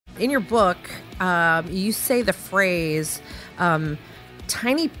in your book, you say the phrase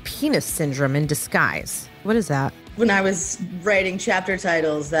tiny penis syndrome in disguise. What is that? When I was writing chapter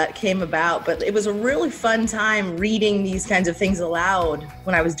titles, that came about, but it was a really fun time reading these kinds of things aloud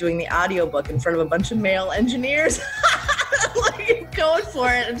when I was doing the audiobook in front of a bunch of male engineers. Like, going for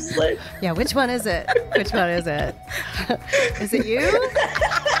it. I'm just like, yeah, which one is it? Which one is it? Is it you?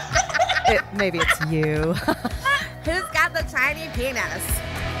 Maybe it's you. Who's got the tiny penis?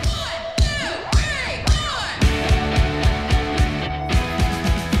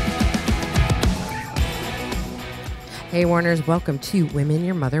 Hey, Warners, welcome to Women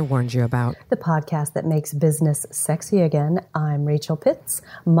Your Mother Warned You About, the podcast that makes business sexy again. I'm Rachel Pitts,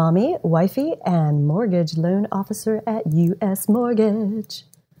 mommy, wifey, and mortgage loan officer at U.S. Mortgage.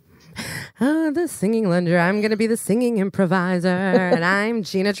 The singing lender. I'm going to be the singing improviser. And I'm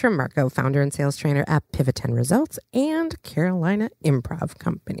Gina Trimarco, founder and sales trainer at Pivot10 Results and Carolina Improv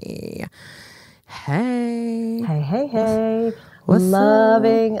Company. Hey. Hey. What's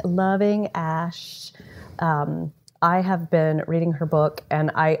loving Ash. I have been reading her book,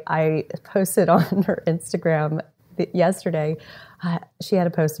 and I posted on her Instagram yesterday. She had a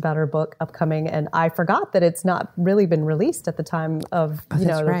post about her book upcoming, and I forgot that it's not really been released at the time of the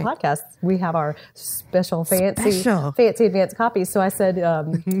podcast. We have our fancy advanced copies. So I said,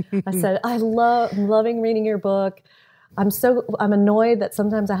 I'm loving reading your book. I'm annoyed that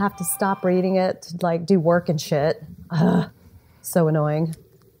sometimes I have to stop reading it to like do work and shit. So annoying.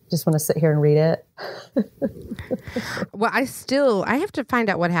 Just want to sit here and read it. Well, I have to find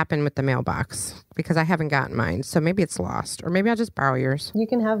out what happened with the mailbox because I haven't gotten mine. So maybe it's lost, or maybe I'll just borrow yours. You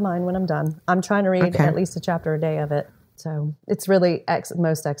can have mine when I'm done. I'm trying to read at least a chapter a day of it. So it's really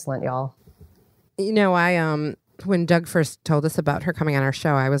most excellent, y'all. You know, when Doug first told us about her coming on our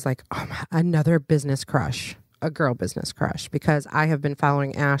show, I was like, oh, another business crush, a girl business crush, because I have been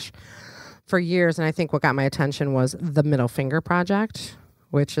following Ash for years. And I think what got my attention was the Middle Finger Project,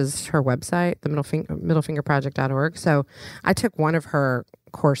 which is her website, the middlefingerproject.org. So I took one of her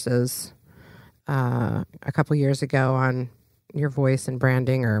courses a couple years ago on your voice and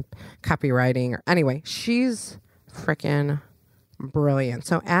branding or copywriting. Anyway, she's freaking brilliant.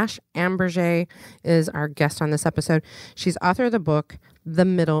 So Ash Ambirge is our guest on this episode. She's author of the book, The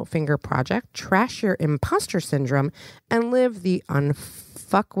Middle Finger Project, Trash Your Imposter Syndrome, and Live the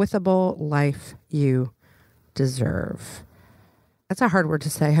Unfuckwithable Life You Deserve. That's a hard word to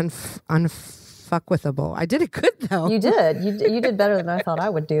say, unfuckwithable. I did it good, though. You did. You did better than I thought I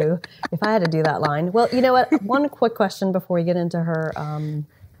would do if I had to do that line. Well, you know what? One quick question before we get into her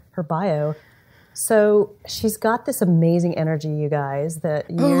bio. So she's got this amazing energy, you guys, that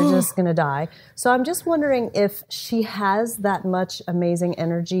you're just going to die. So I'm just wondering if she has that much amazing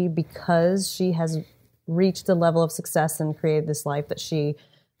energy because she has reached a level of success and created this life that she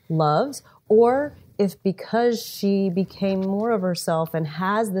loves, or if because she became more of herself and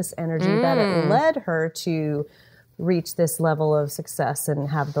has this energy that it led her to reach this level of success and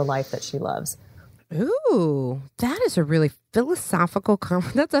have the life that she loves. Ooh, that is a really philosophical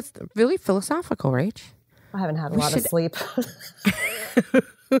comment. That's really philosophical, Rach. I haven't had a lot of sleep.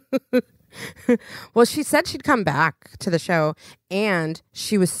 Well, she said she'd come back to the show, and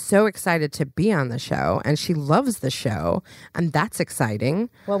she was so excited to be on the show, and she loves the show, and that's exciting.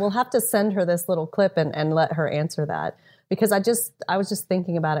 Well, we'll have to send her this little clip and let her answer that, because I was just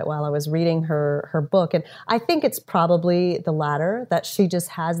thinking about it while I was reading her book, and I think it's probably the latter, that she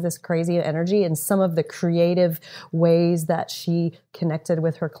just has this crazy energy, and some of the creative ways that she connected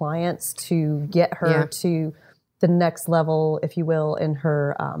with her clients to get her to the next level, if you will, in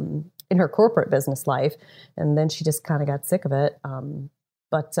her corporate business life, and then she just kind of got sick of it.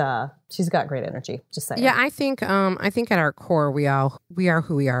 But she's got great energy. Just saying. Yeah, I think at our core we are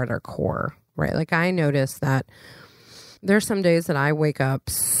who we are at our core, right? Like I notice that there's some days that I wake up,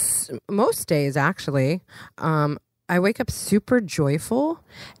 most days actually, I wake up super joyful,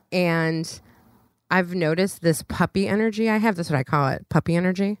 and I've noticed this puppy energy I have. That's what I call it, puppy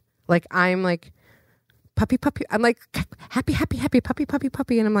energy. Like I'm like puppy. I'm like happy,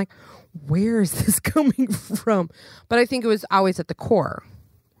 puppy. And I'm like, where is this coming from? But I think it was always at the core,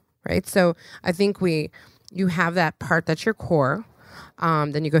 right? So I think you have that part that's your core.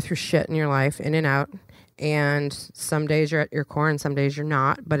 Then you go through shit in your life, in and out. And some days you're at your core and some days you're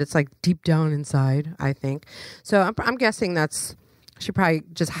not. But it's like deep down inside, I think. So I'm guessing she probably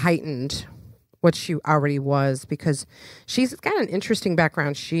just heightened what she already was, because she's got an interesting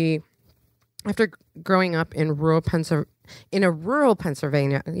background. After growing up in rural Pennsylvania,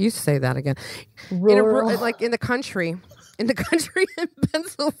 you say that again, like in the country in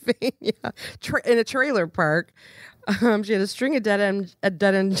Pennsylvania, in a trailer park, She had a string of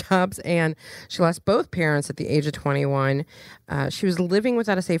dead-end jobs, and she lost both parents at the age of 21. She was living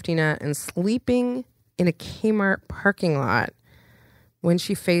without a safety net and sleeping in a Kmart parking lot. When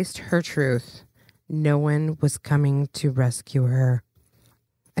she faced her truth, no one was coming to rescue her.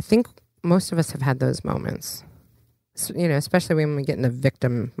 I think most of us have had those moments, especially when we get in the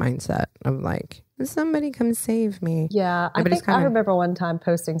victim mindset of like, somebody come save me. Yeah, I remember one time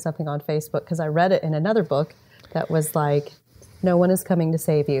posting something on Facebook because I read it in another book that was like, no one is coming to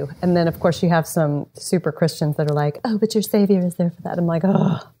save you. And then, of course, you have some super Christians that are like, oh, but your Savior is there for that. I'm like,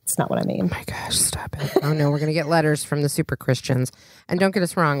 oh, that's not what I mean. Oh, my gosh, stop it. Oh, no, we're going to get letters from the super Christians. And don't get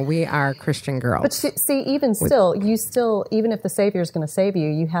us wrong, we are Christian girls. But see, even even if the Savior is going to save you,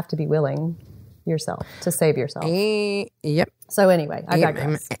 you have to be willing yourself to save yourself. Yep. So anyway, I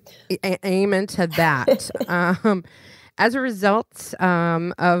digress. Amen to that. As a result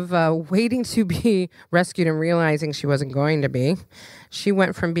of waiting to be rescued and realizing she wasn't going to be, she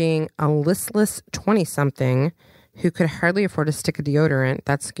went from being a listless 20-something who could hardly afford a stick of deodorant,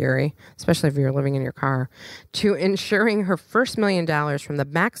 that's scary, especially if you're living in your car, to insuring her first $1 million from the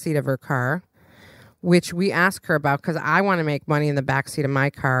backseat of her car, which we ask her about because I want to make money in the backseat of my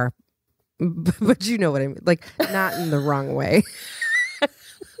car, but you know what I mean, like not in the wrong way.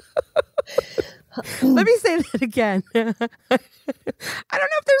 Let me say that again. I don't know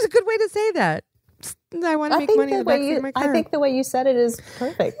if there's a good way to say that. I want to make money in the backseat of my car. I think the way you said it is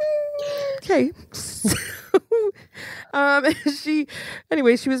perfect. Okay. She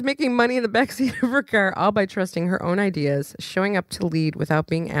was making money in the backseat of her car, all by trusting her own ideas, showing up to lead without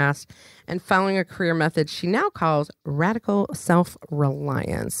being asked, and following a career method she now calls radical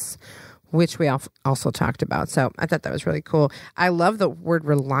self-reliance, which we also talked about. So I thought that was really cool. I love the word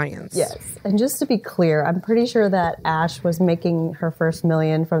reliance. Yes. And just to be clear, I'm pretty sure that Ash was making her first $1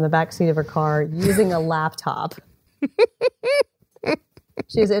 million from the backseat of her car using a laptop.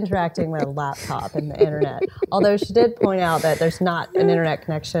 She's interacting with a laptop and the internet. Although she did point out that there's not an internet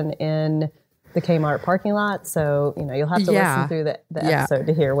connection in the Kmart parking lot. So, you'll have to listen through the episode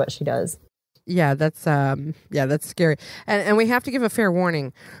to hear what she does. Yeah, that's scary. And we have to give a fair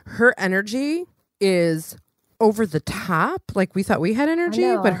warning. Her energy is over the top. Like we thought we had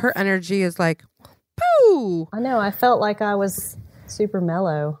energy, but her energy is like, poo. I know. I felt like I was super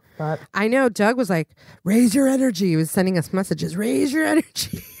mellow, but I know Doug was like, raise your energy. He was sending us messages, raise your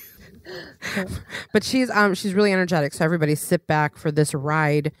energy. But she's really energetic. So everybody sit back for this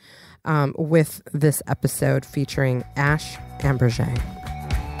ride with this episode featuring Ash Ambirge.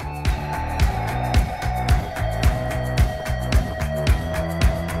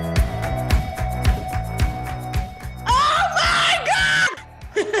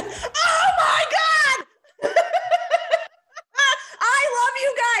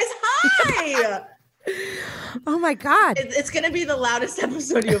 Oh my God. It's going to be the loudest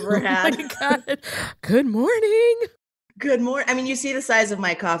episode you ever had. Oh my God. Good morning. Good morning. I mean, you see the size of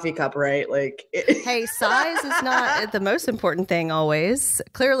my coffee cup, right? Like, hey, size is not the most important thing always.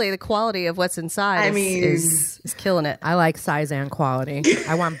 Clearly, the quality of what's inside is killing it. I like size and quality.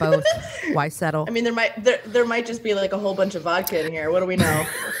 I want both. Why settle? I mean, there might just be like a whole bunch of vodka in here. What do we know?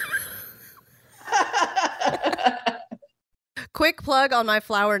 Quick plug on my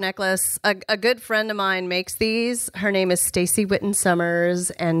flower necklace. A good friend of mine makes these. Her name is Stacy Witten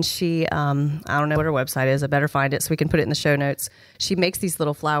Summers, and she, I don't know what her website is. I better find it so we can put it in the show notes. She makes these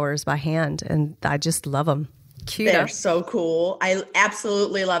little flowers by hand, and I just love them. Cute. They're so cool. I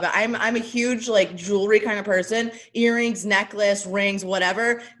absolutely love it. I'm a huge like jewelry kind of person. Earrings, necklace, rings,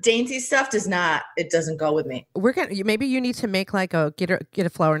 whatever. Dainty stuff doesn't go with me. Maybe you need to make like get a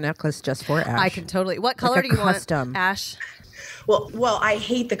flower necklace just for Ash. I can totally. What color do you want, Ash? Well, I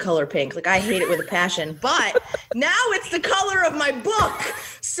hate the color pink. Like I hate it with a passion, but now it's the color of my book.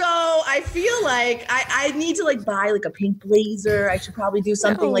 So I feel like I need to like buy like a pink blazer. I should probably do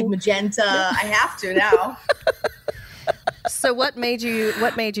something like magenta. I have to now. So what made you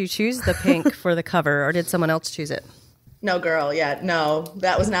choose the pink for the cover, or did someone else choose it? No, girl. Yeah, no,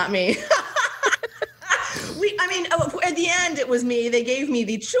 that was not me. At the end, it was me. They gave me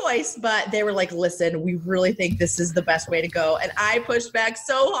the choice, but they were like, listen, we really think this is the best way to go. And I pushed back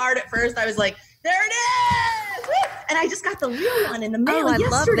so hard at first. I was like, there it is! Woo! And I just got the real one in the mail yesterday. I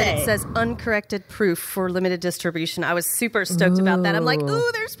love that it says uncorrected proof for limited distribution. I was super stoked about that. I'm like,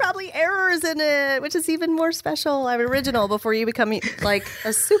 ooh, there's probably errors in it, which is even more special. I'm original before you become like a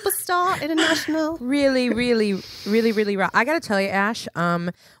superstar international. Really, really, really, really raw. I got to tell you, Ash,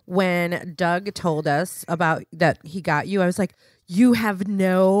 when Doug told us about that he got you, I was like, you have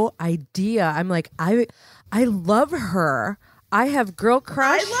no idea. I'm like, I love her. I have girl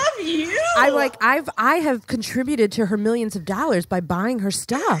crush. I love you. I have contributed to her millions of dollars by buying her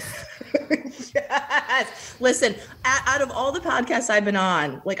stuff. Yes. Listen, out of all the podcasts I've been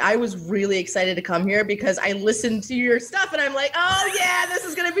on, like I was really excited to come here because I listened to your stuff and I'm like, oh yeah, this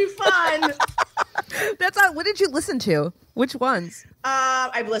is going to be fun. What did you listen to? Which ones?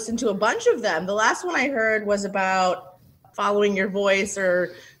 I've listened to a bunch of them. The last one I heard was about following your voice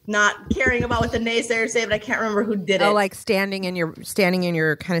or not caring about what the naysayers say, but I can't remember who did it. Oh, like standing in your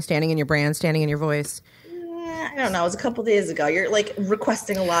brand, standing in your voice. I don't know. It was a couple days ago. You're like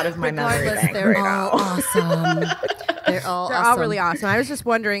requesting a lot of my memory bank. They're all awesome. They're all really awesome. I was just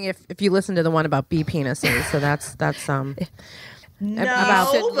wondering if you listened to the one about bee penises. So that's No,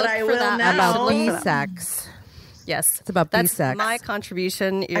 about, but I will now. About bee sex. Yes, it's about bee sex. That's my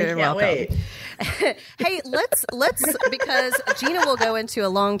contribution. You're welcome. Wait. Hey, let's because Gina will go into a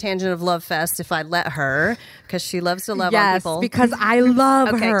long tangent of Love Fest if I let her, because she loves to love on people. Yes, because I love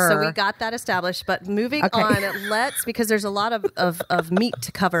her. Okay, so we got that established. But moving on, because there's a lot of meat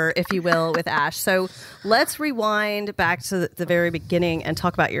to cover, if you will, with Ash. So let's rewind back to the very beginning and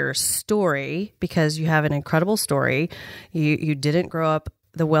talk about your story, because you have an incredible story. You didn't grow up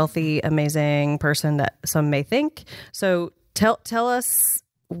the wealthy, amazing person that some may think. So tell us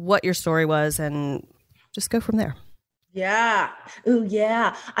what your story was and just go from there. Yeah. Ooh,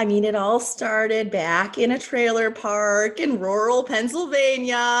 yeah. I mean, it all started back in a trailer park in rural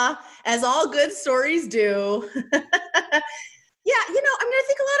Pennsylvania, as all good stories do. Yeah, I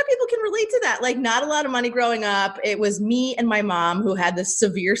think a lot of people can relate to that. Like, not a lot of money growing up. It was me and my mom who had this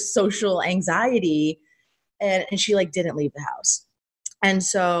severe social anxiety, and she like didn't leave the house. And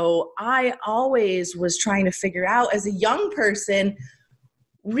so I always was trying to figure out as a young person,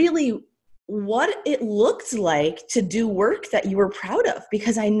 really what it looked like to do work that you were proud of,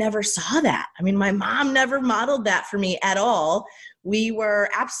 because I never saw that. I mean, my mom never modeled that for me at all. We were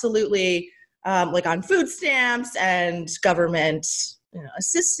absolutely like on food stamps and government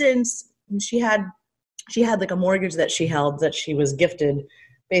assistance. And she had like a mortgage that she held that she was gifted,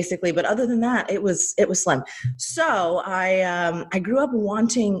 basically. But other than that, it was slim. So I grew up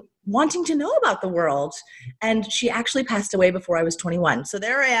wanting to know about the world. And she actually passed away before I was 21. So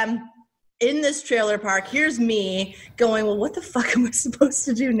there I am in this trailer park. Here's me going, well, what the fuck am I supposed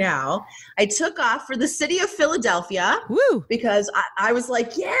to do now? I took off for the city of Philadelphia. Woo. Because I was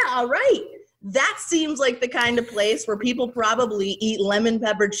like, yeah, all right. That seems like the kind of place where people probably eat lemon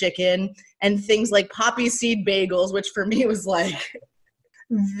pepper chicken and things like poppy seed bagels, which for me was like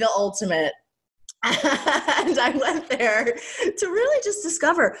the ultimate. And I went there to really just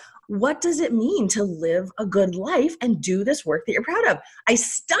discover, what does it mean to live a good life and do this work that you're proud of? I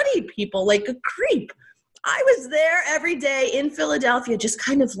studied people like a creep. I was there every day in Philadelphia, just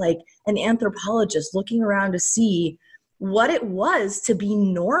kind of like an anthropologist looking around to see what it was to be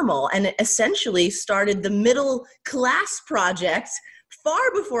normal, and essentially started the middle class project far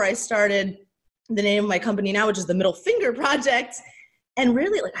before I started the name of my company now, which is the Middle Finger Project. And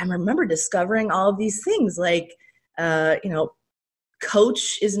really, like, I remember discovering all of these things, like,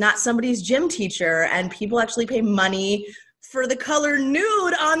 coach is not somebody's gym teacher, and people actually pay money for the color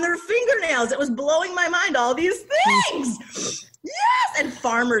nude on their fingernails. It was blowing my mind, all these things. Yes, and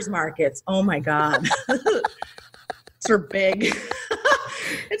farmers markets. Oh my God. They're big.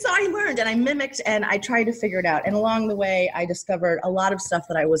 And so I learned and I mimicked and I tried to figure it out. And along the way, I discovered a lot of stuff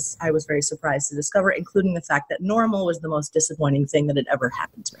that I was very surprised to discover, including the fact that normal was the most disappointing thing that had ever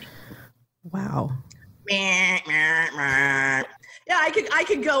happened to me. Wow. Yeah, I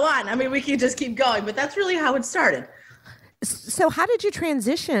could go on. I mean, we could just keep going, but that's really how it started. So how did you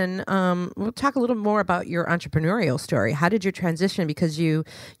transition? We'll talk a little more about your entrepreneurial story. How did you transition? Because you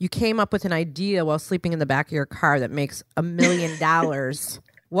came up with an idea while sleeping in the back of your car that makes $1 million.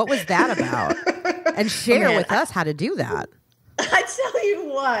 What was that about? And share with us how to do that. I tell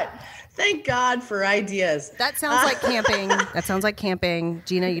you what, thank God for ideas. That sounds like camping. That sounds like camping.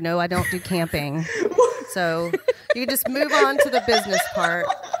 Gina, I don't do camping. So you can just move on to the business part.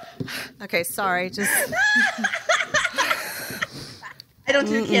 Okay, sorry. I don't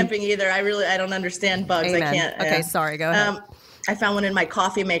do camping either. I don't understand bugs. Amen. I can't. Okay, sorry. Go ahead. I found one in my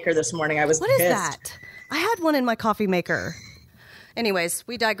coffee maker this morning. I was What pissed. is that? I had one in my coffee maker. Anyways,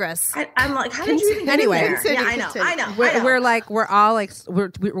 we digress. I'm like, how did you even get in there? Yeah, I know. We're all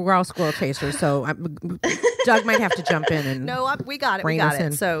squirrel chasers. So Doug might have to jump in and we got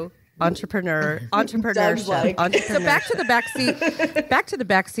it. So entrepreneurship. Like. So back to the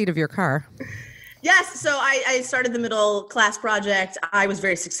back seat of your car. Yes. So I started the Middle Class Project. I was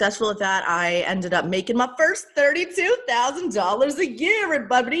very successful at that. I ended up making my first $32,000 a year at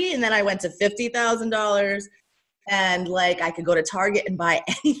Bubbly. And then I went to $50,000. And like, I could go to Target and buy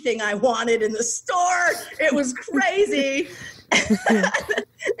anything I wanted in the store. It was crazy. And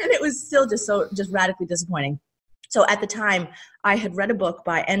it was still just radically disappointing. So at the time, I had read a book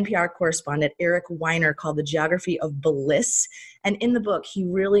by NPR correspondent Eric Weiner called The Geography of Bliss. And in the book, he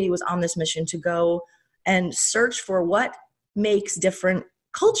really was on this mission to go and search for what makes different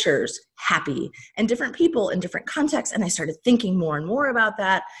cultures happy and different people in different contexts. And I started thinking more and more about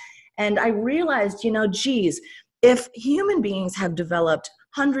that. And I realized, geez, if human beings have developed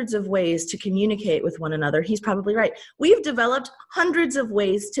hundreds of ways to communicate with one another, he's probably right. We've developed hundreds of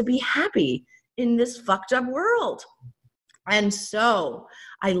ways to be happy in this fucked up world. And so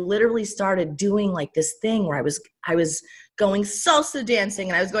I literally started doing like this thing where I was going salsa dancing,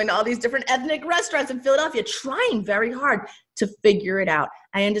 and I was going to all these different ethnic restaurants in Philadelphia, trying very hard to figure it out.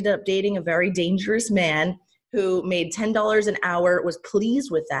 I ended up dating a very dangerous man who made $10 an hour, was pleased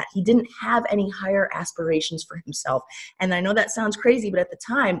with that. He didn't have any higher aspirations for himself. And I know that sounds crazy, but at the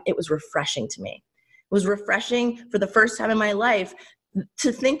time it was refreshing to me. It was refreshing for the first time in my life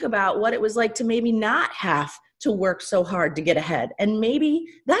to think about what it was like to maybe not have to work so hard to get ahead. And maybe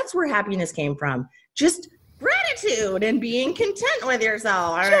that's where happiness came from. Just gratitude and being content with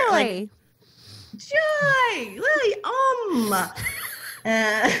yourself. Joy. Joy. Really,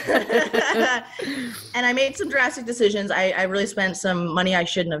 and I made some drastic decisions. I really spent some money I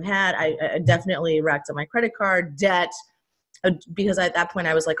shouldn't have had. I definitely racked up my credit card debt, because at that point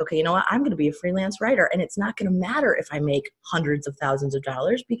I was like, okay, you know what? I'm going to be a freelance writer, and it's not going to matter if I make hundreds of thousands of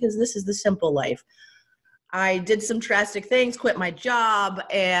dollars, because this is the simple life. I did some drastic things, quit my job,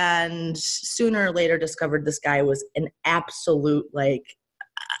 and sooner or later discovered this guy was an absolute,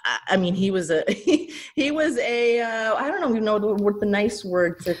 he was a, I don't even know what the nice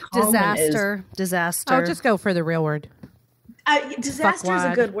word to call him is. Disaster. Oh, just go for the real word. Disaster is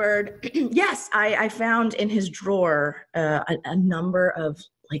a good word. Yes, I found in his drawer a number of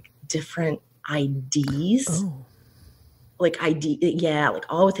different IDs. Oh. Like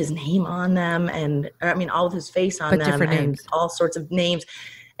all with his name on them, and all with his face on them, different and names. all sorts of names.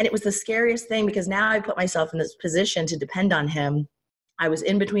 And it was the scariest thing, because now I put myself in this position to depend on him. I was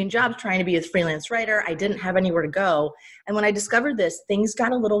in between jobs trying to be a freelance writer. I didn't have anywhere to go. And when I discovered this, things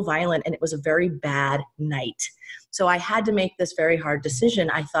got a little violent, and it was a very bad night. So I had to make this very hard decision.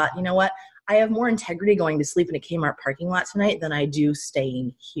 I thought, you know what? I have more integrity going to sleep in a Kmart parking lot tonight than I do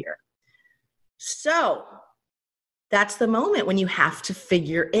staying here. So that's the moment when you have to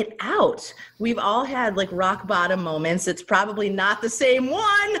figure it out. We've all had rock bottom moments. It's probably not the same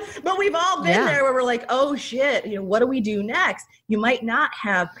one, but we've all been there where we're like, oh shit, what do we do next? You might not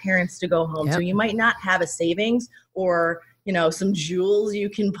have parents to go home to. You might not have a savings or, some jewels you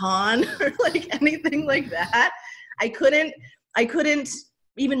can pawn or anything like that. I couldn't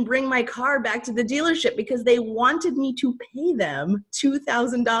even bring my car back to the dealership because they wanted me to pay them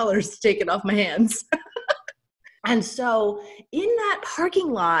 $2,000 to take it off my hands. And so in that parking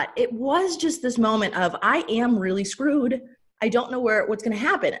lot, it was just this moment of, I am really screwed. I don't know what's going to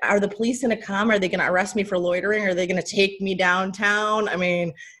happen. Are the police going to come? Are they going to arrest me for loitering? Are they going to take me downtown?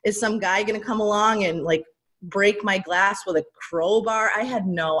 Is some guy going to come along and break my glass with a crowbar? I had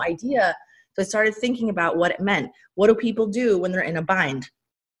no idea. So I started thinking about what it meant. What do people do when they're in a bind?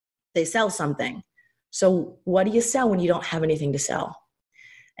 They sell something. So what do you sell when you don't have anything to sell?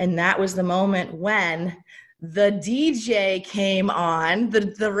 And that was the moment when the DJ came on,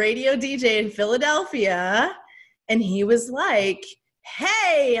 the radio DJ in Philadelphia, and he was like,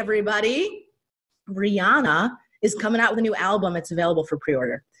 hey, everybody, Rihanna is coming out with a new album. It's available for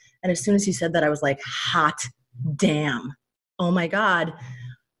pre-order. And as soon as he said that, I was like, hot damn. Oh my God.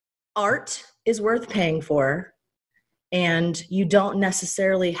 Art is worth paying for, and you don't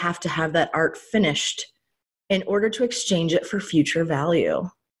necessarily have to have that art finished in order to exchange it for future value.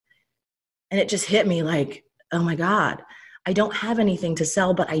 And it just hit me like, oh my God, I don't have anything to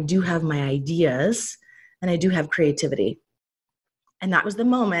sell, but I do have my ideas and I do have creativity. And that was the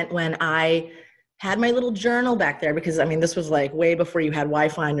moment when I had my little journal back there, because this was way before you had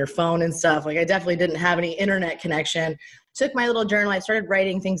Wi-Fi on your phone and stuff. I definitely didn't have any internet connection. Took my little journal, I started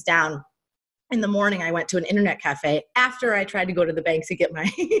writing things down. In the morning, I went to an internet cafe after I tried to go to the bank to get my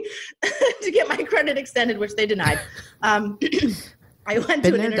to get my credit extended, which they denied. I went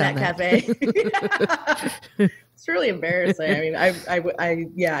to an internet cafe. It's really embarrassing.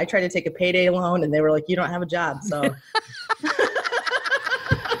 I tried to take a payday loan, and they were like, "You don't have a job." So,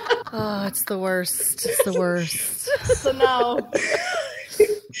 oh, it's the worst. It's the worst. So no.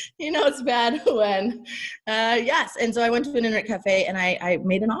 It's bad when, yes. And so I went to an internet cafe, and I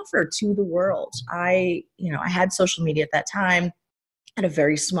made an offer to the world. I had social media at that time. had a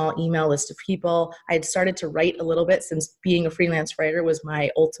very small email list of people. I had started to write a little bit since being a freelance writer was my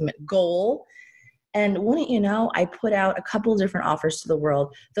ultimate goal. And wouldn't you know, I put out a couple of different offers to the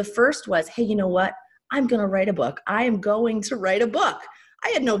world. The first was, hey, you know what? I'm going to write a book. I am going to write a book. I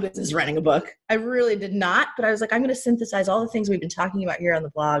had no business writing a book. I really did not. But I was like, I'm going to synthesize all the things we've been talking about here on the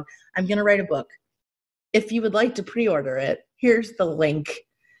blog. I'm going to write a book. If you would like to pre-order it, here's the link.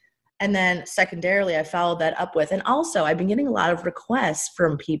 And then secondarily, I followed that up with, and also I've been getting a lot of requests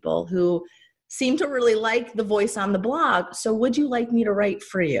from people who seem to really like the voice on the blog. So would you like me to write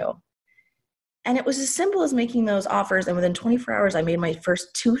for you? And it was as simple as making those offers. And within 24 hours, I made my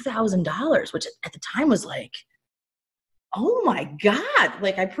first $2,000, which at the time was like, oh my God.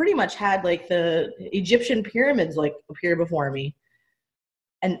 Like I pretty much had like the Egyptian pyramids like appear before me.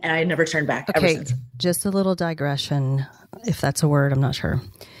 And I never turned back ever since. Just a little digression, if that's a word, I'm not sure.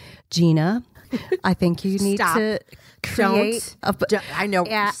 Gina, I think you need to create I know.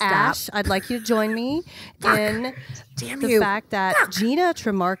 Ash, I'd like you to join me in the fact that Gina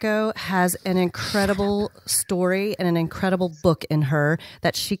Trimarco has an incredible story and an incredible book in her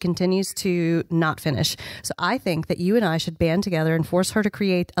that she continues to not finish. So I think that you and I should band together and force her to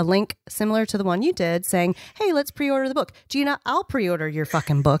create a link similar to the one you did saying, hey, let's pre-order the book. Gina, I'll pre-order your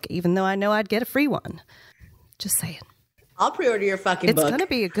fucking book, even though I know I'd get a free one. Just saying. I'll pre-order your fucking book. It's going to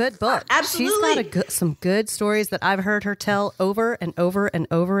be a good book. Absolutely. She's got some good stories that I've heard her tell over and over and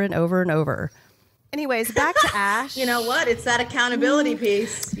over and over and over. Anyways, back to Ash. You know what? It's that accountability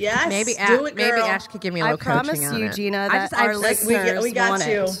piece. Yes. Maybe do it, girl. maybe Ash could give me a little coaching on it. I promise you, Gina, that our listeners we got want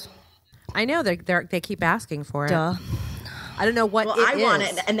you. it. I know they keep asking for it. Duh. I don't know what I want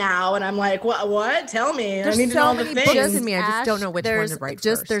it now, and I'm like, what? Tell me. There's I need to know so all the many things. books in me. I just don't know which one to write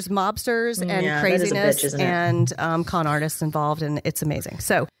first. There's mobsters and that is a craziness bitch, isn't it? and con artists involved, and it's amazing.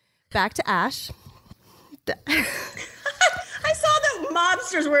 So back to Ash. I saw that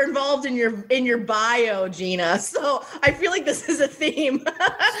mobsters were involved in your bio, Gina. So I feel like this is a theme.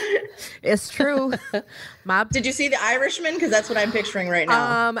 It's true. Did you see The Irishman? Because that's what I'm picturing right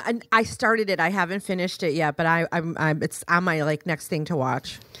now. And I started it. I haven't finished it yet, but I'm it's on my like next thing to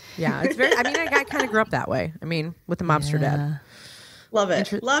watch. Yeah, it's very. I mean, I kind of grew up that way. I mean, with the mobster dad. Love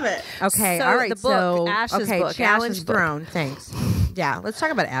it. Love it. Okay, So all right. the book, So Ash's okay, book, challenge Ash's book. thrown. Thanks. Yeah, let's talk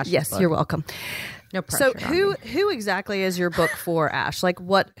about Ash's Yes, book. you're welcome. No pressure. So on me. who exactly is your book for, Ash? Like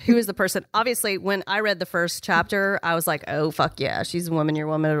who is the person? Obviously, when I read the first chapter, I was like, oh, fuck yeah, she's a woman your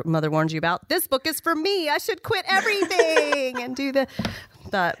mother warned you about. This book is for me. I should quit everything and do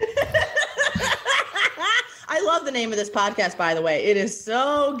but I love the name of this podcast, by the way. It is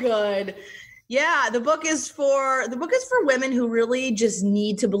so good. Yeah, the book is for women who really just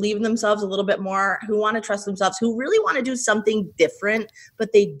need to believe in themselves a little bit more, who want to trust themselves, who really want to do something different,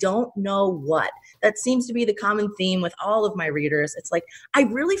 but they don't know what. That seems to be the common theme with all of my readers. It's like, I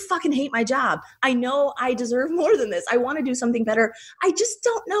really fucking hate my job. I know I deserve more than this. I want to do something better. I just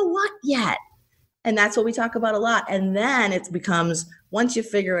don't know what yet. And that's what we talk about a lot. And then it becomes, once you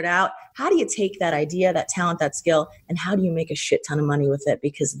figure it out, how do you take that idea, that talent, that skill, and how do you make a shit ton of money with it?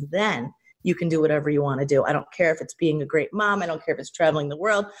 Because then you can do whatever you want to do. I don't care if it's being a great mom. I don't care if it's traveling the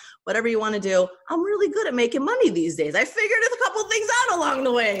world. Whatever you want to do. I'm really good at making money these days. I figured a couple things out along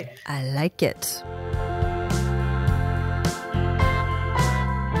the way. I like it.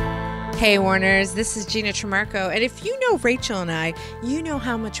 Hey Warners, this is Gina Trimarco, and if you know Rachel and I, you know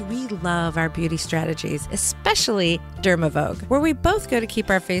how much we love our beauty strategies, especially Dermavogue, where we both go to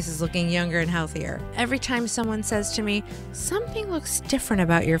keep our faces looking younger and healthier. Every time someone says to me, something looks different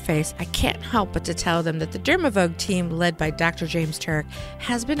about your face, I can't help but to tell them that the Dermavogue team, led by Dr. James Turk,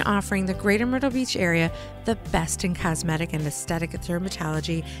 has been offering the greater Myrtle Beach area the best in cosmetic and aesthetic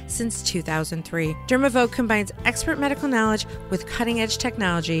dermatology since 2003. Dermavogue combines expert medical knowledge with cutting-edge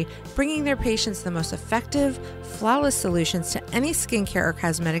technology, bringing their patients the most effective, flawless solutions to any skincare or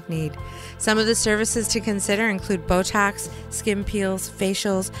cosmetic need. Some of the services to consider include Botox, skin peels,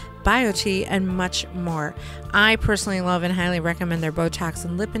 facials, BioTE, and much more. I personally love and highly recommend their Botox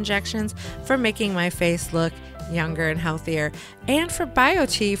and lip injections for making my face look younger and healthier, and for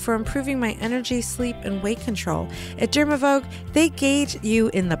BioTE for improving my energy, sleep, and weight control. At Dermavogue, they gauge you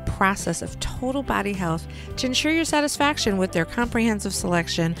in the process of total body health to ensure your satisfaction with their comprehensive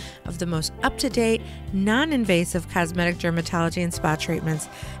selection of the most up-to-date, non-invasive cosmetic dermatology and spa treatments.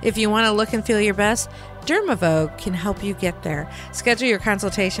 If you want to look and feel your best, Dermavogue can help you get there. Schedule your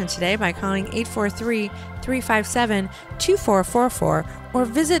consultation today by calling 843-357-2444 or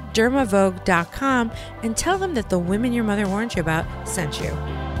visit dermavogue.com and tell them that the women your mother warned you about sent you.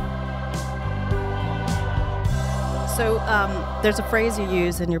 So there's a phrase you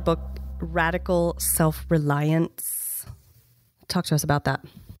use in your book, radical self-reliance. Talk to us about that.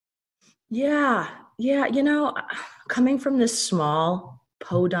 Yeah. Yeah. Coming from this small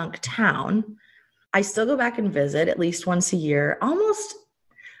podunk town, I still go back and visit at least once a year, almost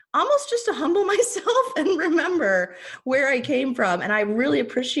just to humble myself and remember where I came from. And I really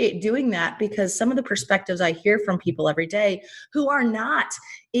appreciate doing that because some of the perspectives I hear from people every day who are not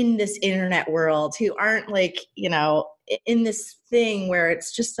in this internet world, who aren't in this thing where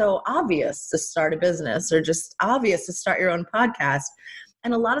it's just so obvious to start a business or just obvious to start your own podcast.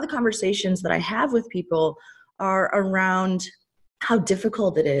 And a lot of the conversations that I have with people are around how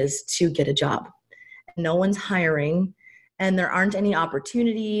difficult it is to get a job. No one's hiring. And there aren't any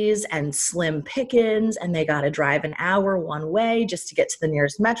opportunities and slim pickings, and they got to drive an hour one way just to get to the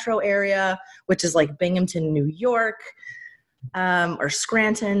nearest metro area, which is like Binghamton, New York, or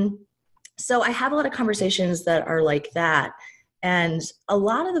Scranton. So I have a lot of conversations that are like that. And a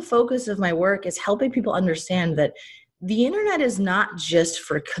lot of the focus of my work is helping people understand that the internet is not just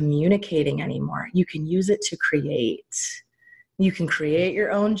for communicating anymore. You can use it to create. You can create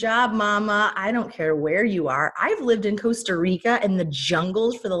your own job, mama. I don't care where you are. I've lived in Costa Rica in the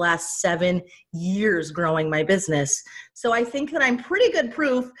jungles for the last 7 years growing my business. So I think that I'm pretty good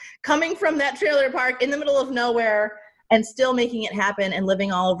proof coming from that trailer park in the middle of nowhere and still making it happen and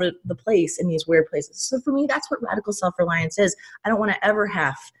living all over the place in these weird places. So for me, that's what radical self-reliance is. I don't want to ever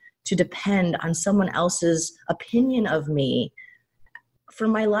have to depend on someone else's opinion of me for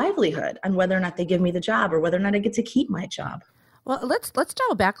my livelihood on whether or not they give me the job or whether or not I get to keep my job. Well, let's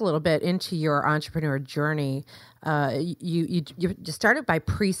dial back a little bit into your entrepreneur journey. You started by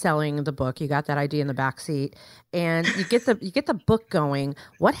pre-selling the book. You got that idea in the backseat, and you get the book going.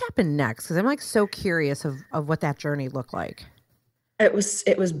 What happened next? Because I'm like so curious of what that journey looked like. It was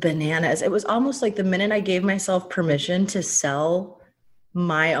bananas. It was almost like the minute I gave myself permission to sell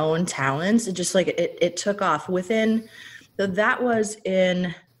my own talents, it just it took off. That was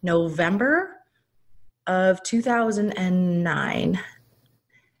in November of 2009.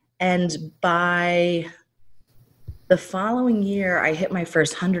 And by the following year, I hit my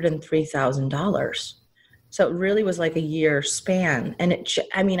first $103,000. So it really was like a year span. And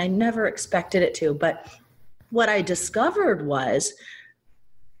I never expected it to, but what I discovered was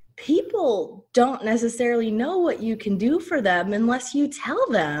people don't necessarily know what you can do for them unless you tell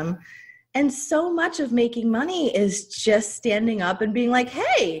them. And so much of making money is just standing up and being like,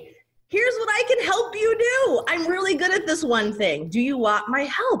 hey, here's what I can help you do. I'm really good at this one thing. Do you want my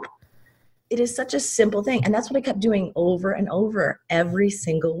help? It is such a simple thing. And that's what I kept doing over and over every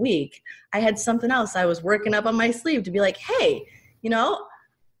single week. I had something else I was working up on my sleeve to be like, hey,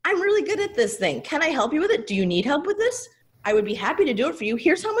 I'm really good at this thing. Can I help you with it? Do you need help with this? I would be happy to do it for you.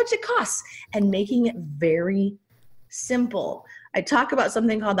 Here's how much it costs. And making it very simple. I talk about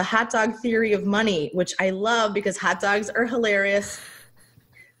something called the hot dog theory of money, which I love because hot dogs are hilarious.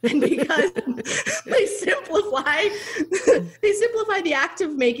 And because they simplify the act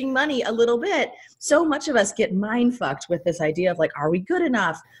of making money a little bit. So much of us get mind fucked with this idea of like, are we good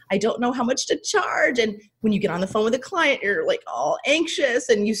enough? I don't know how much to charge. And when you get on the phone with a client, you're like all anxious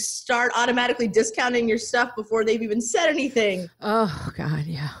and you start automatically discounting your stuff before they've even said anything. Oh God,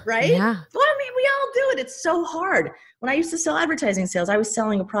 yeah. Right? Yeah. Well, we all do it. It's so hard. When I used to sell advertising sales, I was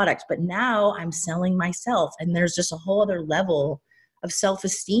selling a product, but now I'm selling myself. And there's just a whole other level of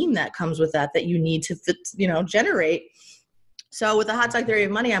self-esteem that comes with that you need to, generate. So with the hot dog theory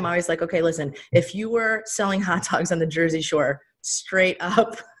of money, I'm always like, okay, listen, if you were selling hot dogs on the Jersey Shore straight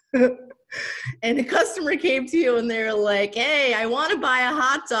up and a customer came to you and they're like, hey, I want to buy a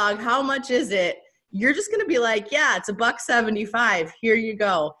hot dog. How much is it? You're just going to be like, yeah, it's $1.75. Here you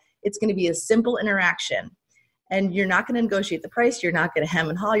go. It's going to be a simple interaction. And you're not going to negotiate the price. You're not going to hem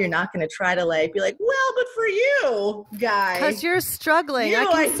and haw. You're not going to try to be like, well, but for you, guy. Because you're struggling. I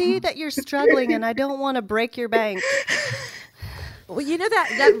can see that you're struggling and I don't want to break your bank. Well,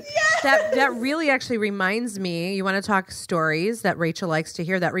 that really actually reminds me, you want to talk stories that Rachel likes to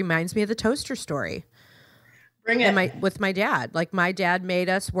hear. That reminds me of the toaster story. Bring it. With my dad. Like my dad made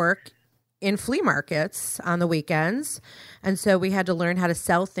us work in flea markets on the weekends. And so we had to learn how to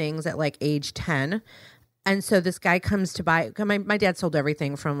sell things at like age 10. And so this guy comes to buy, my dad sold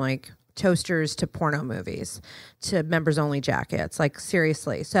everything from like toasters to porno movies to members only jackets, like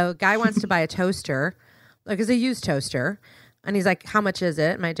seriously. So a guy wants to buy a toaster, like it's a used toaster. And he's like, how much is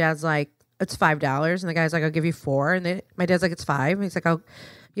it? My dad's like, it's $5. And the guy's like, I'll give you $4. And my dad's like, it's $5. And he's like,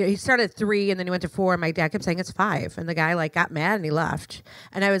 he started at $3 and then he went to $4. And my dad kept saying it's $5. And the guy like got mad and he left.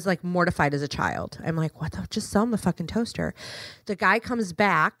 And I was like mortified as a child. I'm like, what the? Just sell him the fucking toaster. The guy comes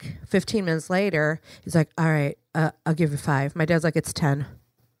back 15 minutes later. He's like, all right, I'll give you $5. My dad's like, it's $10.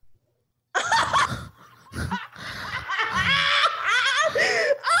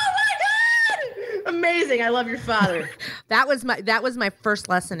 amazing. I love your father. That was my first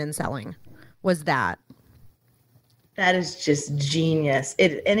lesson in selling, was that. That is just genius.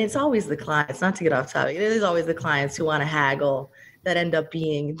 And it's always the clients, not to get off topic, it is always the clients who want to haggle that end up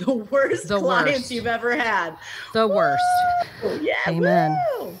being the worst clients you've ever had. The worst. Yeah. Amen.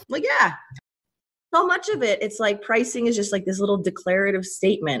 Woo. Like, yeah. So much of it, it's like pricing is just like this little declarative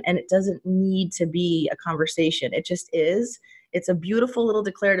statement, and it doesn't need to be a conversation. It just is. It's a beautiful little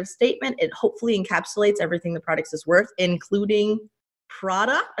declarative statement. It hopefully encapsulates everything the product is worth, including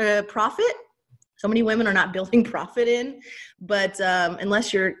profit. So many women are not building profit in, but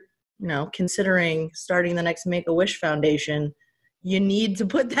unless you're, considering starting the next Make-A-Wish Foundation, you need to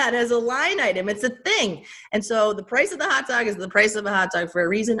put that as a line item. It's a thing. And so the price of the hot dog is the price of a hot dog for a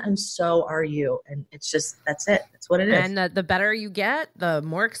reason, and so are you. And it's just, that's it. That's what it is. And the better you get, the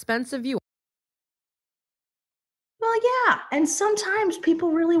more expensive you are. Well, yeah. And sometimes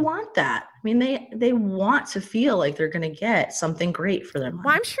people really want that. I mean, they want to feel like they're going to get something great for their money.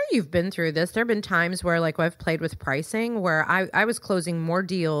 Well, I'm sure you've been through this. There have been times where, like, I've played with pricing where I was closing more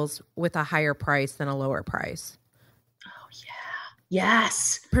deals with a higher price than a lower price. Oh, yeah.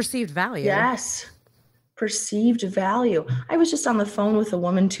 Yes. Perceived value. Yes. Perceived value. I was just on the phone with a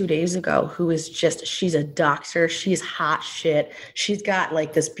woman 2 days ago who is she's a doctor. She's hot shit. She's got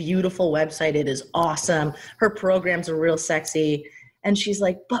like this beautiful website. It is awesome. Her programs are real sexy. And she's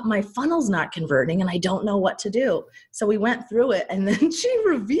like, but my funnel's not converting and I don't know what to do. So we went through it, and then she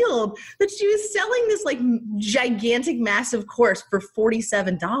revealed that she was selling this like gigantic, massive course for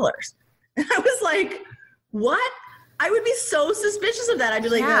 $47. And I was like, what? I would be so suspicious of that. I'd be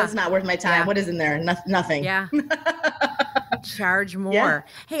like, no, it's not worth my time. Yeah. What is in there? Nothing. Yeah. Charge more. Yeah.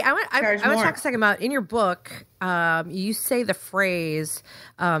 Hey, I want to talk a second about, in your book, you say the phrase,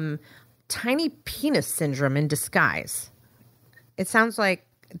 tiny penis syndrome in disguise. It sounds like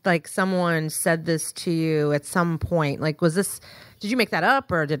someone said this to you at some point. Like, did you make that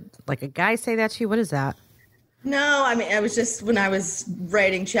up, or did like a guy say that to you? What is that? No, I mean, I was just, when I was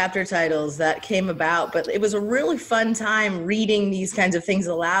writing chapter titles, that came about, but it was a really fun time reading these kinds of things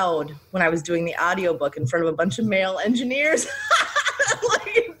aloud when I was doing the audiobook in front of a bunch of male engineers.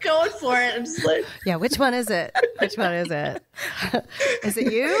 Like, going for it. I'm just like, yeah, which one is it? Which one is it? Is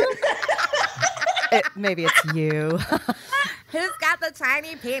it you? Maybe it's you. Who's got the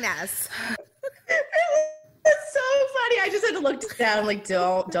tiny penis? It's so funny. I just had to look down, like,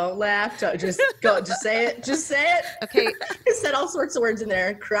 don't laugh. Just say it. Just say it. Okay. I said all sorts of words in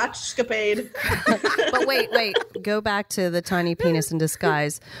there. Crotch-scapade. But wait. Go back to the tiny penis in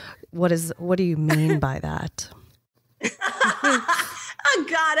disguise. What do you mean by that? Oh,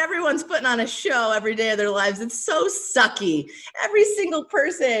 God, everyone's putting on a show every day of their lives. It's so sucky. Every single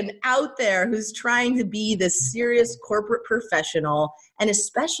person out there who's trying to be this serious corporate professional, and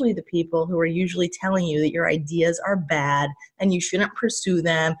especially the people who are usually telling you that your ideas are bad and you shouldn't pursue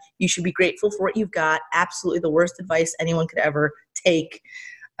them. You should be grateful for what you've got. Absolutely the worst advice anyone could ever take.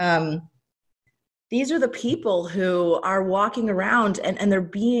 These are the people who are walking around and they're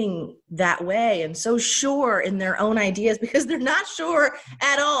being that way and so sure in their own ideas because they're not sure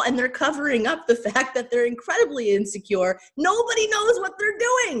at all. And they're covering up the fact that they're incredibly insecure. Nobody knows what they're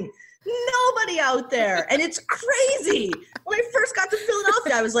doing. Nobody out there. And it's crazy. When I first got to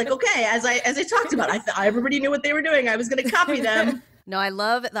Philadelphia, I was like, okay, as I talked about, I thought everybody knew what they were doing. I was going to copy them. No, I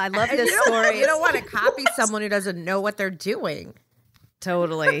love this story. You don't want to copy someone who doesn't know what they're doing.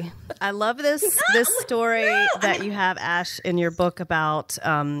 Totally. I love this story that you have, Ash, in your book about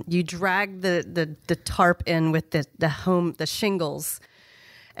you drag the tarp in with the shingles,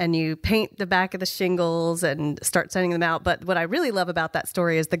 and you paint the back of the shingles and start sending them out. But what I really love about that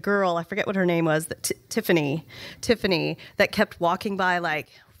story is the girl, I forget what her name was, Tiffany, that kept walking by like,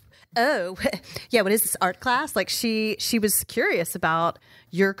 oh, yeah, what is this, art class? Like she was curious about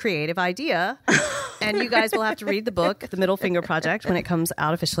your creative idea. And you guys will have to read the book, The Middle Finger Project, when it comes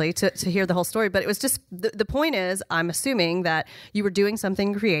out officially to hear the whole story. But it was just, the point is, I'm assuming that you were doing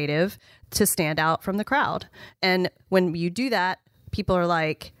something creative to stand out from the crowd. And when you do that, people are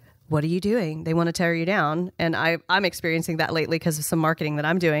like, what are you doing? They want to tear you down. And I'm experiencing that lately because of some marketing that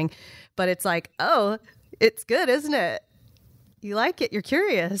I'm doing. But it's like, oh, it's good, isn't it? You like it. You're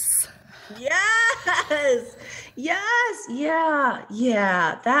curious. Yes. Yeah.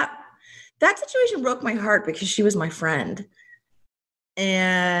 That situation broke my heart because she was my friend.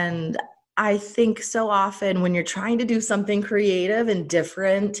 And I think so often when you're trying to do something creative and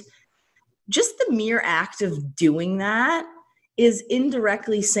different, just the mere act of doing that is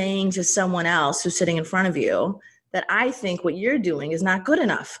indirectly saying to someone else who's sitting in front of you that I think what you're doing is not good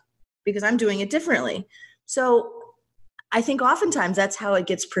enough because I'm doing it differently. So I think oftentimes that's how it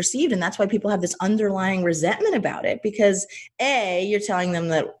gets perceived. And that's why people have this underlying resentment about it, because A, you're telling them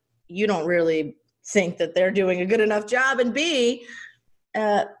that you don't really think that they're doing a good enough job. And B,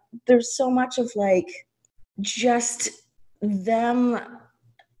 there's so much of like just them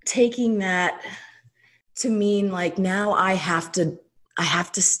taking that to mean like, now I have to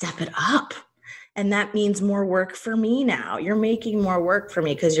step it up. And that means more work for me now. You're making more work for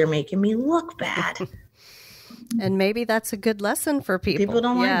me because you're making me look bad. And maybe that's a good lesson for people. People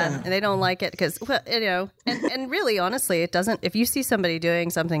don't like that. And they don't like it because, well, you know, and really, honestly, it doesn't, if you see somebody doing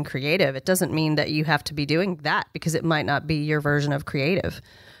something creative, it doesn't mean that you have to be doing that, because it might not be your version of creative.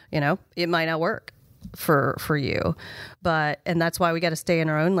 You know, it might not work for you. And that's why we got to stay in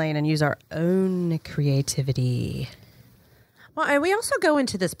our own lane and use our own creativity. Well, and we also go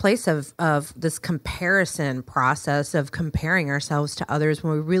into this place of this comparison process of comparing ourselves to others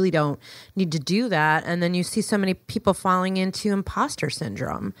when we really don't need to do that. And then you see so many people falling into imposter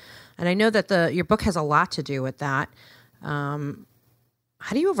syndrome. And I know that your book has a lot to do with that. How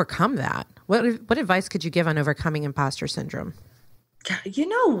do you overcome that? What advice could you give on overcoming imposter syndrome? You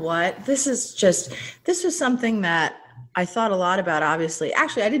know what? This was something that I thought a lot about, obviously.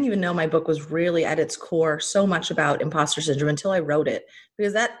 Actually, I didn't even know my book was really at its core so much about imposter syndrome until I wrote it,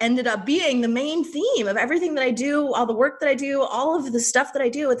 because that ended up being the main theme of everything that I do, all the work that I do, all of the stuff that I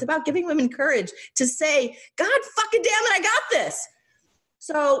do. It's about giving women courage to say, God fucking damn it, I got this.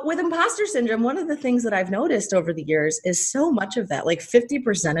 So with imposter syndrome, one of the things that I've noticed over the years is so much of that, like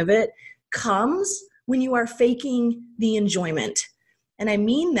 50% of it comes when you are faking the enjoyment. And I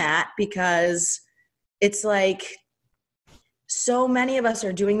mean that because it's like, so many of us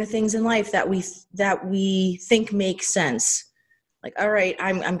are doing the things in life that we think make sense. Like, all right,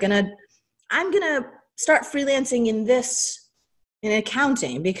 I'm gonna start freelancing in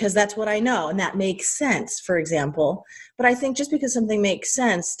accounting because that's what I know and that makes sense, for example. But I think just because something makes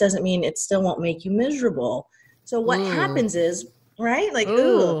sense doesn't mean it still won't make you miserable. So what happens is, right? Like,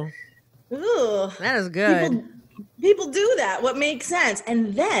 ooh, that is good. People do that. What makes sense,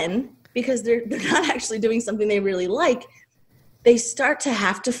 and then because they're not actually doing something they really like, they start to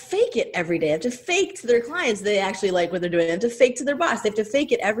have to fake it every day. They have to fake to their clients they actually like what they're doing. They have to fake to their boss. They have to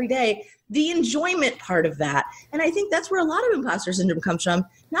fake it every day, the enjoyment part of that. And I think that's where a lot of imposter syndrome comes from,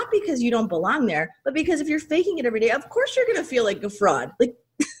 not because you don't belong there, but because if you're faking it every day, of course you're going to feel like a fraud. Like,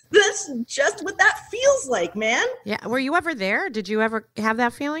 that's just what that feels like, man. Yeah. Were you ever there? Did you ever have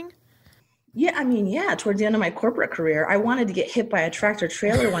that feeling? Yeah, I mean, yeah, towards the end of my corporate career, I wanted to get hit by a tractor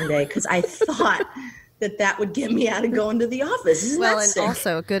trailer one day because I thought that would get me out of going to the office. Isn't that sick? And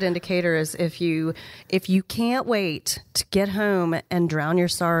also a good indicator is if you can't wait to get home and drown your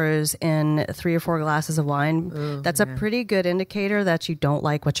sorrows in 3 or 4 glasses of wine, that's a pretty good indicator that you don't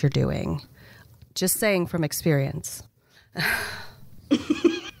like what you're doing. Just saying from experience.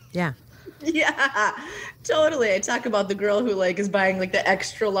 Yeah. Yeah, totally. I talk about the girl who is buying the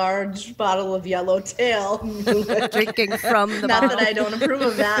extra large bottle of Yellowtail. Drinking from the Not bottle. that I don't approve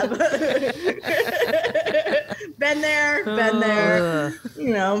of that, but been there.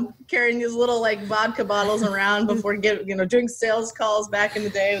 Carrying these little vodka bottles around before doing sales calls back in the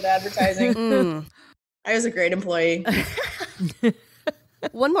day with advertising. I was a great employee.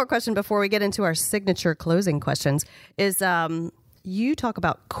 One more question before we get into our signature closing questions is, you talk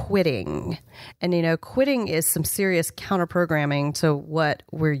about quitting, and quitting is some serious counter programming to what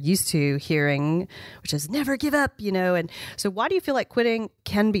we're used to hearing, which is never give up, and so why do you feel like quitting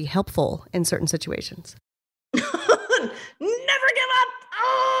can be helpful in certain situations? Never give up.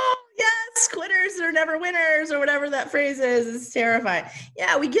 Oh yes, quitters are never winners, or whatever that phrase is. It's terrifying.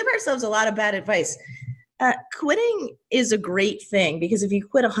 Yeah, we give ourselves a lot of bad advice. Quitting is a great thing because if you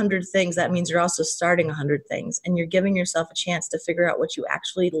quit 100 things, that means you're also starting 100 things, and you're giving yourself a chance to figure out what you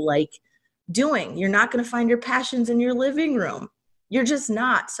actually like doing. You're not going to find your passions in your living room. You're just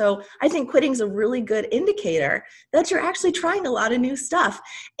not. So I think quitting is a really good indicator that you're actually trying a lot of new stuff.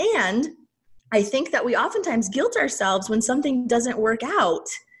 And I think that we oftentimes guilt ourselves when something doesn't work out.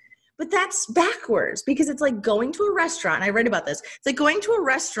 But that's backwards, because it's like going to a restaurant. I read about this. It's like going to a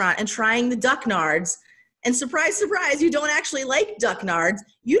restaurant and trying the duck nards. And surprise, surprise, you don't actually like duck nards.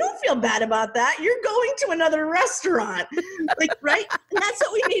 You don't feel bad about that. You're going to another restaurant. Right? And that's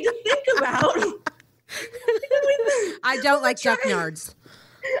what we need to think about. I don't like duck nards.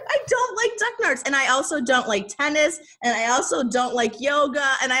 I don't like duck nards. And I also don't like tennis. And I also don't like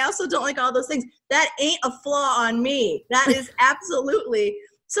yoga. And I also don't like all those things. That ain't a flaw on me. That is absolutely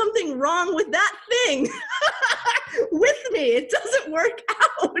something wrong with that thing with me. It doesn't work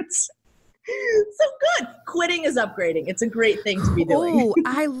out. So good. Quitting is upgrading. It's a great thing to be doing. Oh,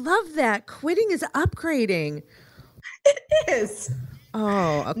 I love that. Quitting is upgrading. It is.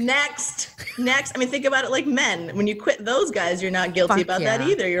 Oh, okay. Next. I mean, think about it like men. When you quit those guys, you're not guilty about that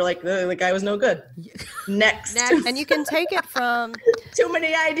either. You're like, the guy was no good. Next. And you can take it from too many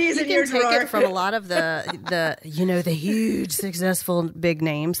IDs in your drawer. You can take it from a lot of the huge successful big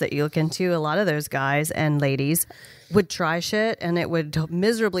names that you look into. A lot of those guys and ladies would try shit and it would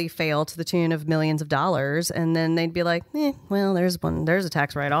miserably fail to the tune of millions of dollars, and then they'd be like, well, there's a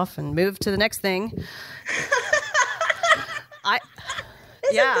tax write-off, and move to the next thing.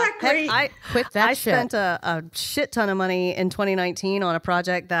 That great? I spent a shit ton of money in 2019 on a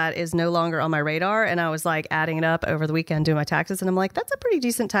project that is no longer on my radar, and I was like adding it up over the weekend doing my taxes, and I'm like, that's a pretty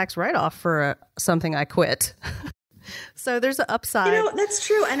decent tax write-off for something I quit. So there's an upside. That's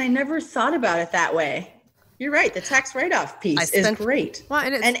true, and I never thought about it that way. You're right. The tax write-off piece is great. Well,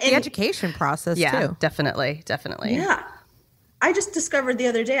 and it's the education process too. Definitely. Yeah. I just discovered the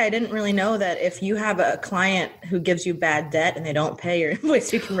other day, I didn't really know that if you have a client who gives you bad debt and they don't pay your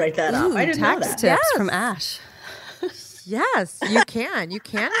invoice, you can write that off. I didn't know that. Tax tips from Ash. Yes, you can. You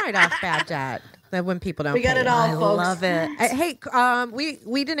can write off bad debt. That when people don't. We got pay it all, I folks. love it. Hey,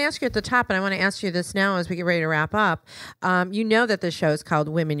 we didn't ask you at the top, and I want to ask you this now as we get ready to wrap up. You know that the show is called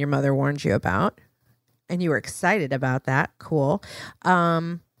Women Your Mother Warned You About, and you were excited about that. Cool.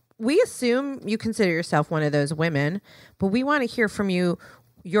 We assume you consider yourself one of those women, but we want to hear from you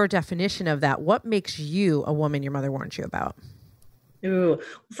your definition of that. What makes you a woman your mother warned you about? Ooh,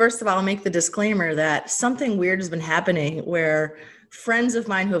 first of all, I'll make the disclaimer that something weird has been happening where friends of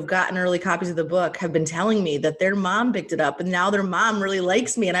mine who have gotten early copies of the book have been telling me that their mom picked it up and now their mom really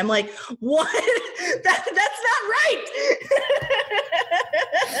likes me. And I'm like, what? That's not right.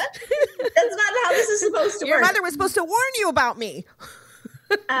 That's not how this is supposed to work. Your mother was supposed to warn you about me.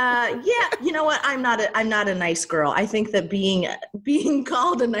 You know what? I'm not a nice girl. I think that being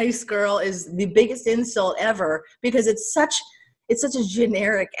called a nice girl is the biggest insult ever because it's such a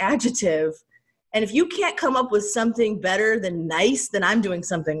generic adjective. And if you can't come up with something better than nice, then I'm doing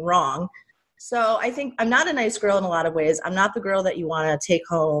something wrong. So I think I'm not a nice girl in a lot of ways. I'm not the girl that you want to take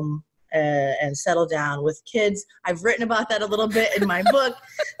home and settle down with kids. I've written about that a little bit in my book.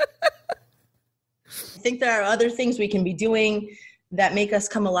 I think there are other things we can be doing that make us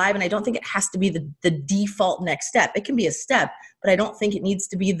come alive. And I don't think it has to be the default next step. It can be a step, but I don't think it needs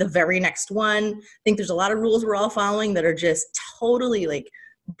to be the very next one. I think there's a lot of rules we're all following that are just totally like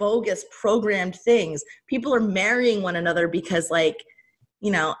bogus programmed things. People are marrying one another because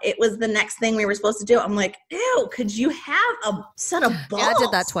it was the next thing we were supposed to do. I'm like, ew, could you have a set of balls? Yeah, I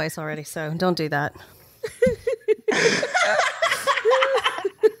did that twice already, so don't do that.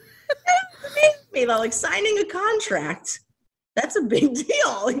 Me though, like signing a contract. That's a big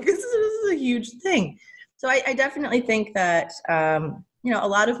deal. Like, this is a huge thing. So I definitely think that, a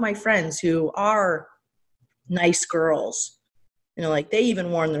lot of my friends who are nice girls, they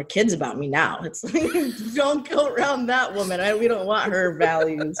even warn their kids about me now. It's like, don't go around that woman. We don't want her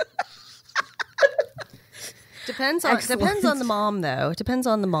values. Depends on the mom, though. It depends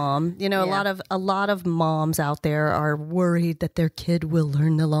on the mom. Yeah. A lot of moms out there are worried that their kid will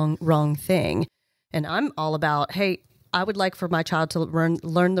learn the wrong thing. And I'm all about, hey, I would like for my child to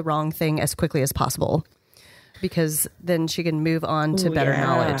learn the wrong thing as quickly as possible, because then she can move on to better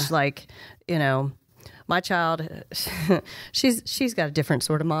knowledge. Like, my child, she's got a different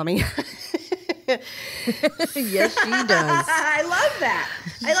sort of mommy. Yes, she does. I love that.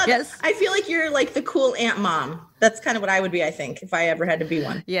 Yes. I feel like you're like the cool aunt mom. That's kind of what I would be, I think, if I ever had to be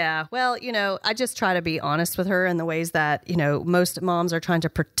one. Yeah. Well, I just try to be honest with her in the ways that, most moms are trying to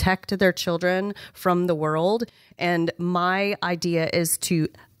protect their children from the world. And my idea is to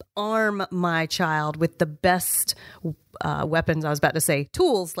arm my child with the best weapons. I was about to say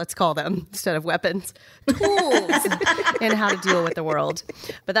tools, let's call them, instead of weapons. Tools in how to deal with the world.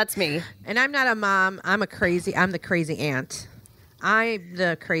 But that's me. And I'm not a mom. I'm the crazy aunt. I'm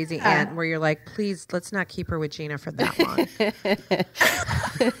the crazy aunt where you're like, please, let's not keep her with Gina for that long.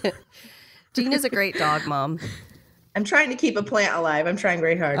 Gina's a great dog mom. I'm trying to keep a plant alive. I'm trying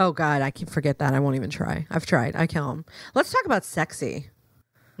very hard. Oh, God, I can forget that. I won't even try. I've tried. I kill him. Let's talk about sexy.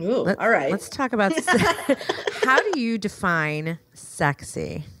 Ooh, all right. Let's talk about how do you define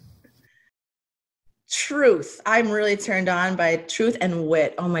sexy? Truth. I'm really turned on by truth and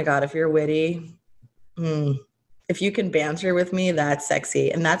wit. Oh, my God, if you're witty, if you can banter with me, that's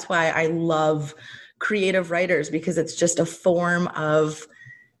sexy. And that's why I love creative writers, because it's just a form of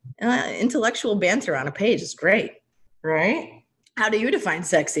intellectual banter on a page. It's great. Right? How do you define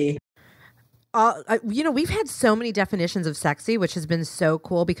sexy? We've had so many definitions of sexy, which has been so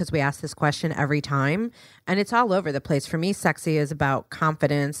cool because we ask this question every time, and it's all over the place. For me, sexy is about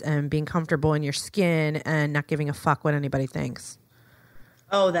confidence and being comfortable in your skin and not giving a fuck what anybody thinks.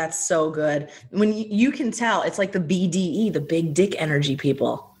 Oh, that's so good. When you can tell, it's like the BDE, the big dick energy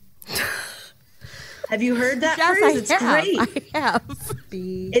people. Have you heard that phrase? It's great. I have.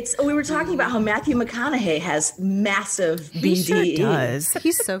 We were talking about how Matthew McConaughey has massive BDE. He sure does.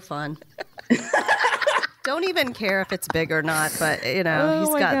 He's so fun. Don't even care if it's big or not, but he's got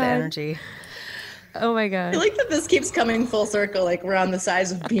the energy. Oh my God. I like that this keeps coming full circle, like we're on the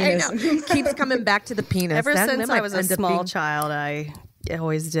size of penis. I know. Keeps coming back to the penis. Ever since I was a small child, I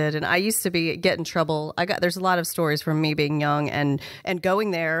always did. And I used to get in trouble. There's a lot of stories from me being young and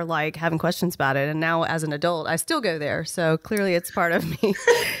going there, like having questions about it. And now as an adult, I still go there. So clearly it's part of me.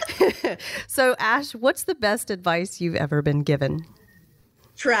 So Ash, what's the best advice you've ever been given?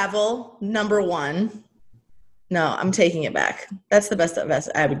 Travel, number one. No, I'm taking it back. That's the best advice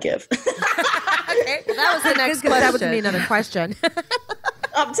I would give. Okay, well, that was the next question. That would be another question.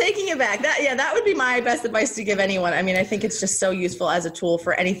 I'm taking it back. That would be my best advice to give anyone. I mean, I think it's just so useful as a tool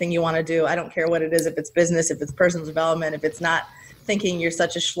for anything you want to do. I don't care what it is, if it's business, if it's personal development, if it's not thinking you're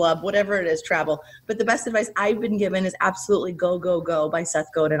such a schlub, whatever it is, travel. But the best advice I've been given is absolutely go, go, go by Seth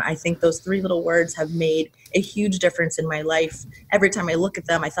Godin. I think those 3 little words have made a huge difference in my life. Every time I look at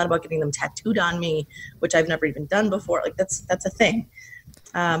them, I thought about getting them tattooed on me, which I've never even done before. Like that's a thing.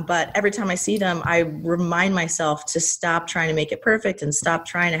 But every time I see them, I remind myself to stop trying to make it perfect and stop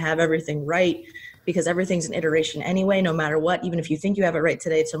trying to have everything right, because everything's an iteration anyway, no matter what. Even if you think you have it right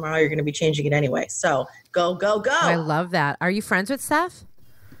today, tomorrow you're going to be changing it anyway. So go, go, go. I love that. Are you friends with Seth?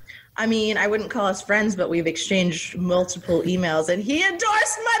 I mean, I wouldn't call us friends, but we've exchanged multiple emails, and he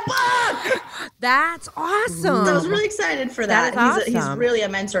endorsed my book. That's awesome. So I was really excited for that. He's really a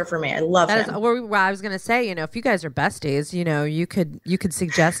mentor for me. I love him. Well, I was going to say, if you guys are besties, you could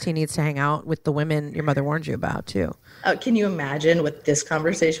suggest he needs to hang out with the women your mother warned you about too. Can you imagine what this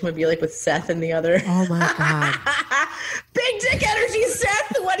conversation would be like with Seth and the other? Oh my God. Big dick energy,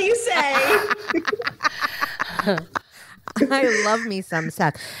 Seth. What do you say? I love me some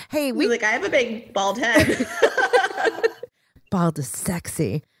Seth. Hey, I have a big bald head. Bald is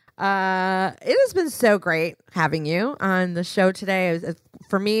sexy. It has been so great having you on the show today.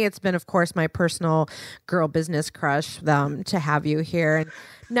 For me, it's been, of course, my personal girl business crush to have you here. And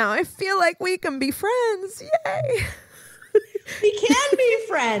now I feel like we can be friends. Yay. We can be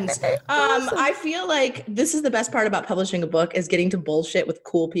friends. Awesome. I feel like this is the best part about publishing a book, is getting to bullshit with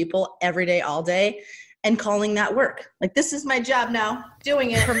cool people every day, all day, and calling that work. Like, this is my job now, doing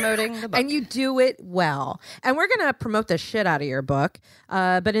it. Promoting the book. And you do it well. And we're going to promote the shit out of your book.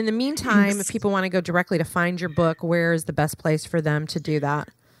 But in the meantime, if people want to go directly to find your book, where is the best place for them to do that?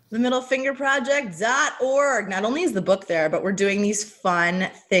 themiddlefingerproject.org. Not only is the book there, but we're doing these fun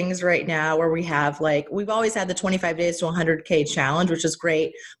things right now where we have, we've always had the 25 days to 100K challenge, which is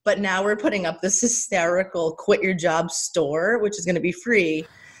great. But now we're putting up this hysterical quit your job store, which is going to be free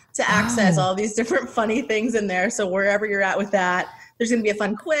to access all these different funny things in there. So wherever you're at with that, there's going to be a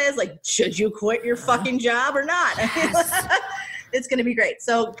fun quiz, like, should you quit your fucking job or not? Yes. It's going to be great.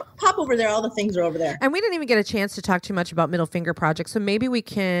 So pop over there. All the things are over there. And we didn't even get a chance to talk too much about Middle Finger Project. So maybe we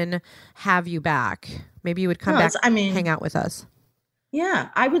can have you back. Maybe you would come back, hang out with us. Yeah,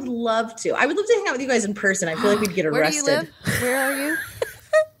 I would love to. I would love to hang out with you guys in person. I feel like we'd get arrested. Where do you live? Where are you?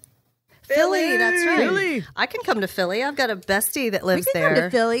 Philly, that's right. Philly. I can come to Philly. I've got a bestie that lives there. We can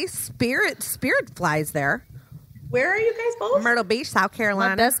come to Philly. Spirit flies there. Where are you guys both? Myrtle Beach, South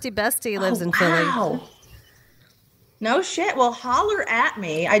Carolina. My bestie lives in Philly. No shit. Well, holler at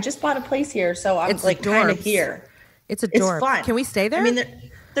me. I just bought a place here, so I'm kind of here. It's fun. Can we stay there? I mean,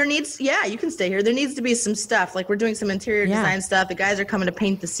 there needs, you can stay here. There needs to be some stuff. Like, we're doing some interior design stuff. The guys are coming to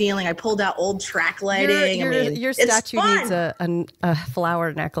paint the ceiling. I pulled out old track lighting. Your statue needs a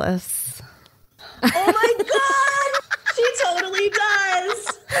flower necklace. Oh my God. She totally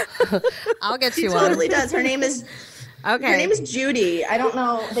does. I'll get you one. She totally does. Her name is Judy. I don't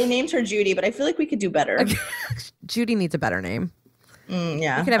know. They named her Judy, but I feel like we could do better. Okay. Judy needs a better name.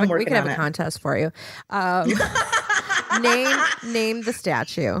 Yeah. We could have a contest for you. Name the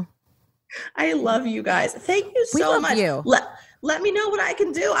statue. I love you guys. Thank you so much. We love you. Let me know what I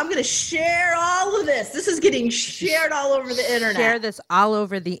can do. I'm going to share all of this. This is getting shared all over the internet. Share this all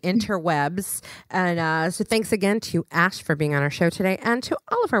over the interwebs. And so thanks again to Ash for being on our show today, and to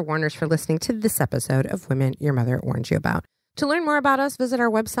all of our warners for listening to this episode of Women Your Mother Warned You About. To learn more about us, visit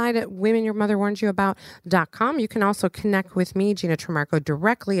our website at womenyourmotherwarnsyouabout.com. You can also connect with me, Gina Trimarco,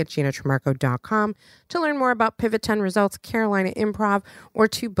 directly at ginatrimarco.com to learn more about Pivot10 Results, Carolina Improv, or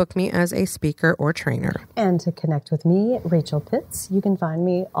to book me as a speaker or trainer. And to connect with me, Rachel Pitts, you can find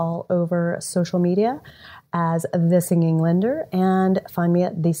me all over social media as The Singing Lender, and find me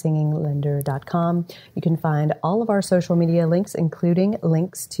at thesinginglender.com. You can find all of our social media links, including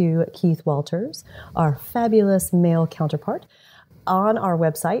links to Keith Walters, our fabulous male counterpart, on our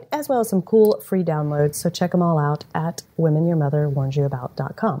website, as well as some cool free downloads. So check them all out at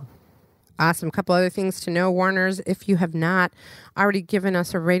womenyourmotherwarnsyouabout.com. Awesome. Couple other things to know, Warners. If you have not already given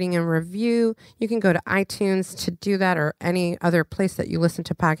us a rating and review, you can go to iTunes to do that, or any other place that you listen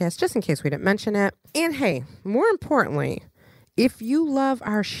to podcasts, just in case we didn't mention it. And hey, more importantly, if you love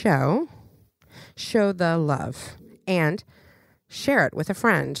our show, show the love and share it with a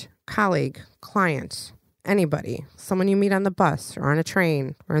friend, colleague, client, anybody, someone you meet on the bus or on a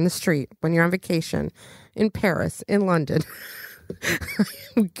train or in the street when you're on vacation, in Paris, in London.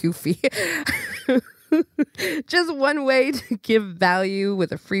 Goofy. Just one way to give value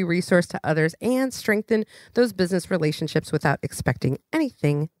with a free resource to others and strengthen those business relationships without expecting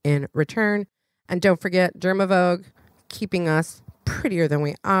anything in return. And don't forget Dermavogue, keeping us prettier than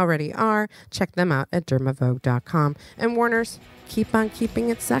we already are. Check them out at dermavogue.com. And Warners, keep on keeping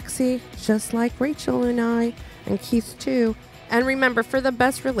it sexy, just like Rachel and I, and Keith too. And remember, for the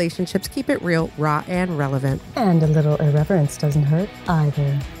best relationships, keep it real, raw, and relevant. And a little irreverence doesn't hurt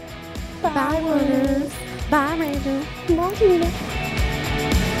either. Bye, Warners. Bye, Rachel. Bye, Gina.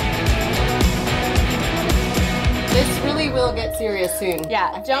 This really will get serious soon.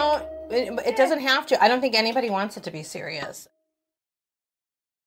 Yeah. It doesn't have to. I don't think anybody wants it to be serious.